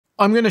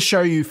I'm going to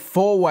show you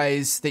 4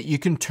 ways that you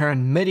can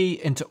turn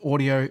MIDI into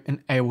audio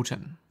in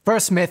Ableton.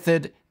 First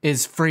method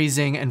is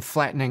freezing and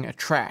flattening a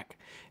track.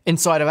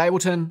 Inside of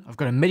Ableton, I've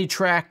got a MIDI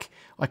track.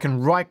 I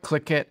can right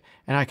click it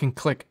and I can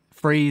click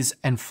freeze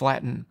and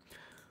flatten.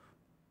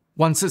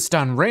 Once it's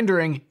done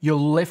rendering, you're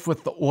left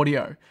with the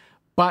audio,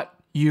 but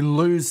you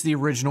lose the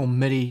original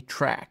MIDI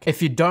track.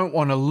 If you don't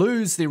want to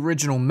lose the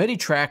original MIDI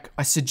track,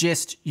 I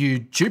suggest you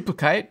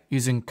duplicate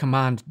using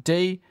Command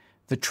D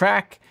the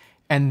track,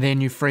 and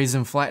then you freeze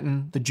and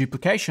flatten the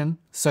duplication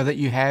so that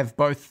you have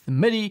both the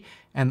MIDI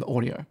and the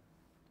audio.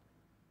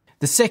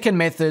 The second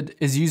method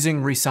is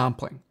using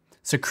resampling.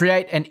 So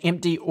create an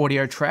empty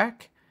audio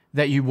track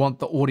that you want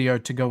the audio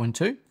to go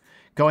into.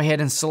 Go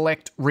ahead and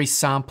select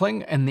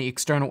resampling in the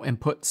external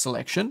input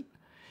selection,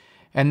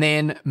 and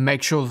then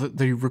make sure that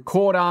the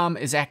record arm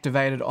is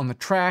activated on the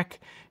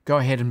track. Go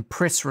ahead and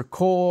press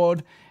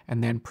record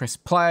and then press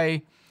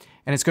play,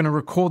 and it's going to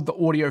record the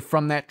audio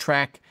from that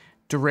track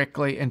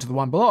directly into the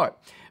one below it.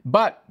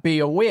 But be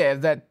aware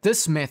that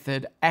this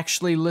method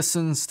actually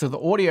listens to the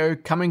audio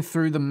coming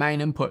through the main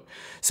input.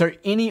 So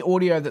any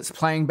audio that's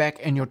playing back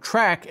in your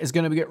track is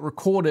going to get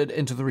recorded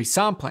into the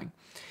resampling.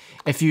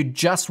 If you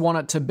just want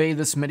it to be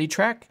this MIDI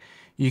track,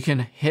 you can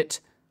hit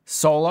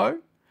solo,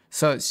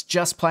 so it's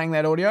just playing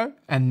that audio,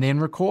 and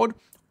then record,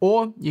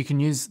 or you can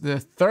use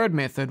the third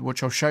method,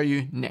 which I'll show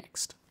you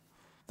next.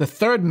 The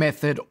third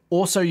method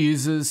also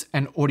uses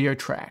an audio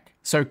track.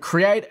 So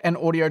create an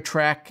audio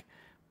track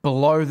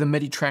below the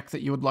MIDI track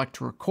that you would like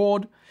to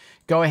record.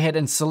 Go ahead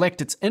and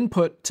select its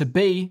input to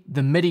be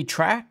the MIDI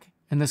track.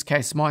 In this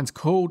case, mine's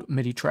called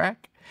MIDI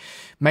track.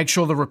 Make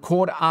sure the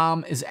record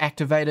arm is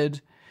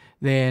activated.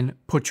 Then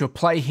put your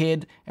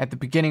playhead at the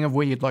beginning of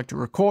where you'd like to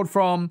record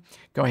from.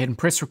 Go ahead and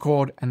press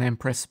record and then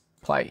press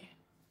play.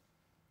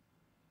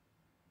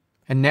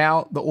 And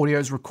now the audio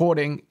is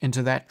recording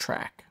into that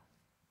track.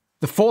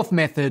 The fourth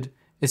method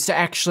is to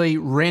actually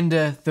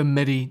render the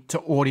MIDI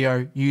to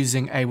audio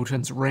using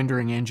Ableton's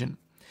rendering engine.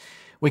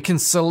 We can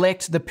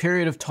select the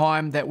period of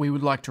time that we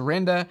would like to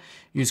render,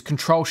 use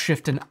Control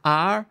Shift and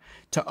R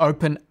to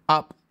open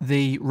up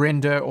the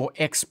render or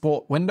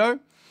export window.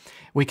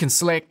 We can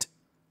select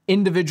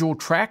individual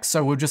tracks,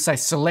 so we'll just say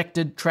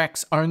selected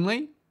tracks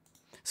only.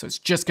 So it's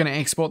just going to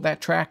export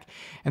that track,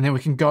 and then we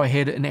can go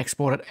ahead and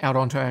export it out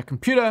onto our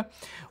computer.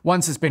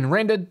 Once it's been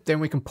rendered, then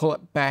we can pull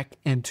it back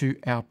into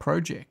our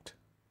project.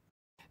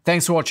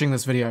 Thanks for watching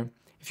this video.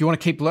 If you want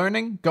to keep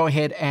learning, go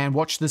ahead and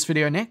watch this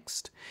video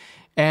next.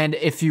 And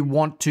if you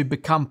want to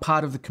become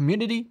part of the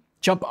community,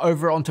 jump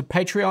over onto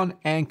Patreon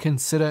and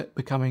consider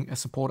becoming a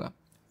supporter.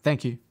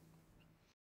 Thank you.